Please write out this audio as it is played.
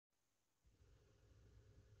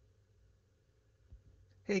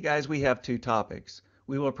Okay guys, we have two topics.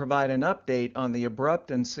 We will provide an update on the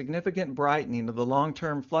abrupt and significant brightening of the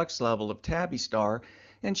long-term flux level of Tabby star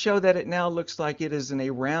and show that it now looks like it is in a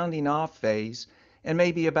rounding off phase and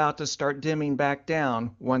may be about to start dimming back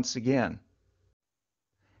down once again.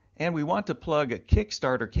 And we want to plug a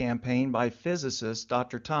Kickstarter campaign by physicist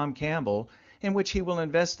Dr. Tom Campbell, in which he will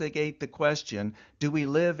investigate the question, do we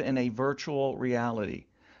live in a virtual reality?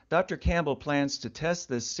 Dr. Campbell plans to test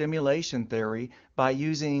this simulation theory by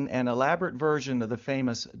using an elaborate version of the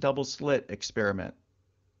famous double-slit experiment.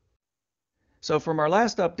 So from our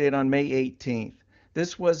last update on May 18th,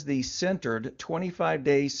 this was the centered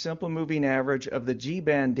 25-day simple moving average of the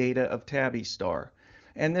G-band data of Tabby star.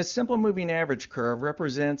 And this simple moving average curve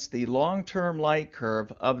represents the long-term light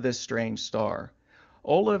curve of this strange star.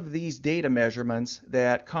 All of these data measurements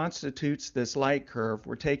that constitutes this light curve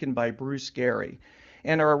were taken by Bruce Gary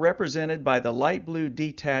and are represented by the light blue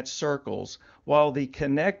detached circles, while the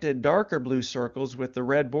connected darker blue circles with the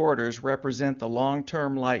red borders represent the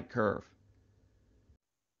long-term light curve.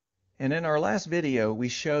 And in our last video, we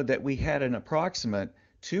showed that we had an approximate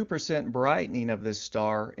 2% brightening of this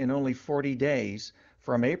star in only 40 days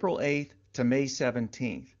from April 8th to May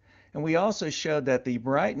 17th. And we also showed that the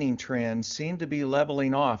brightening trend seemed to be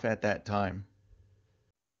leveling off at that time.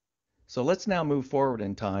 So let's now move forward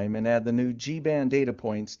in time and add the new G-band data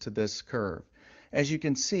points to this curve. As you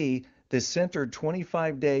can see, this centered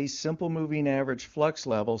 25-day simple moving average flux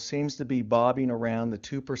level seems to be bobbing around the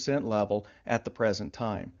 2% level at the present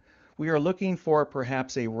time. We are looking for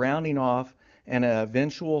perhaps a rounding off and an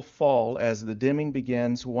eventual fall as the dimming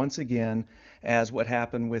begins once again, as what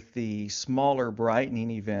happened with the smaller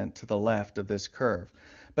brightening event to the left of this curve.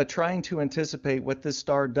 But trying to anticipate what this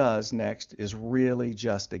star does next is really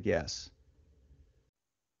just a guess.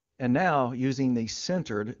 And now, using the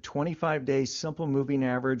centered 25-day simple moving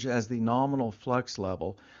average as the nominal flux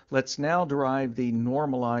level, let's now derive the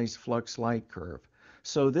normalized flux light curve.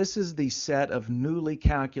 So this is the set of newly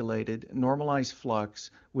calculated normalized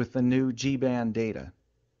flux with the new G-band data.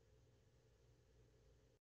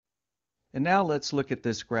 And now let's look at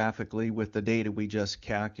this graphically with the data we just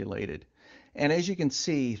calculated. And as you can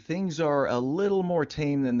see, things are a little more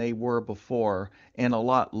tame than they were before and a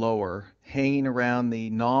lot lower, hanging around the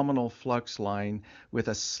nominal flux line with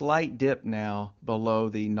a slight dip now below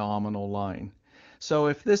the nominal line. So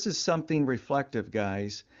if this is something reflective,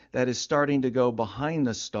 guys, that is starting to go behind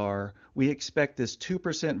the star, we expect this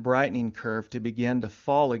 2% brightening curve to begin to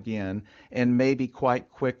fall again, and maybe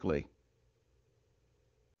quite quickly.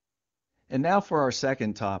 And now for our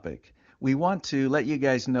second topic. We want to let you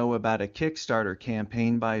guys know about a Kickstarter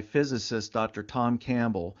campaign by physicist Dr. Tom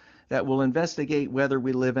Campbell that will investigate whether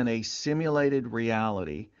we live in a simulated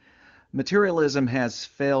reality. Materialism has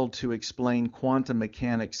failed to explain quantum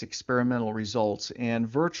mechanics experimental results, and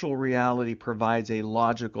virtual reality provides a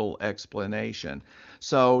logical explanation.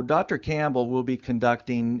 So Dr. Campbell will be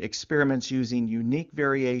conducting experiments using unique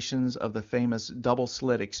variations of the famous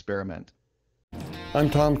double-slit experiment.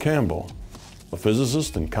 I'm Tom Campbell, a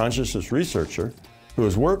physicist and consciousness researcher who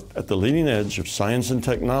has worked at the leading edge of science and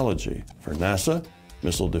technology for NASA,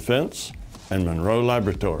 Missile Defense, and Monroe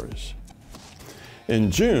Laboratories. In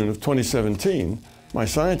June of 2017, my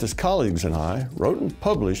scientist colleagues and I wrote and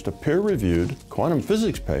published a peer-reviewed quantum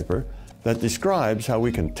physics paper that describes how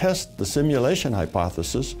we can test the simulation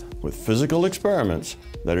hypothesis with physical experiments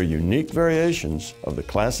that are unique variations of the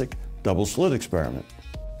classic double-slit experiment.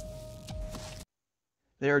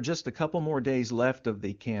 There are just a couple more days left of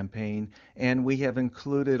the campaign, and we have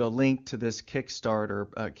included a link to this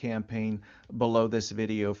Kickstarter campaign below this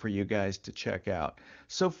video for you guys to check out.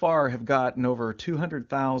 So far, have gotten over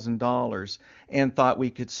 $200,000 and thought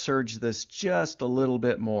we could surge this just a little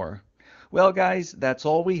bit more. Well, guys, that's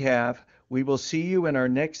all we have. We will see you in our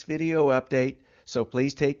next video update, so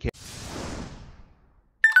please take care.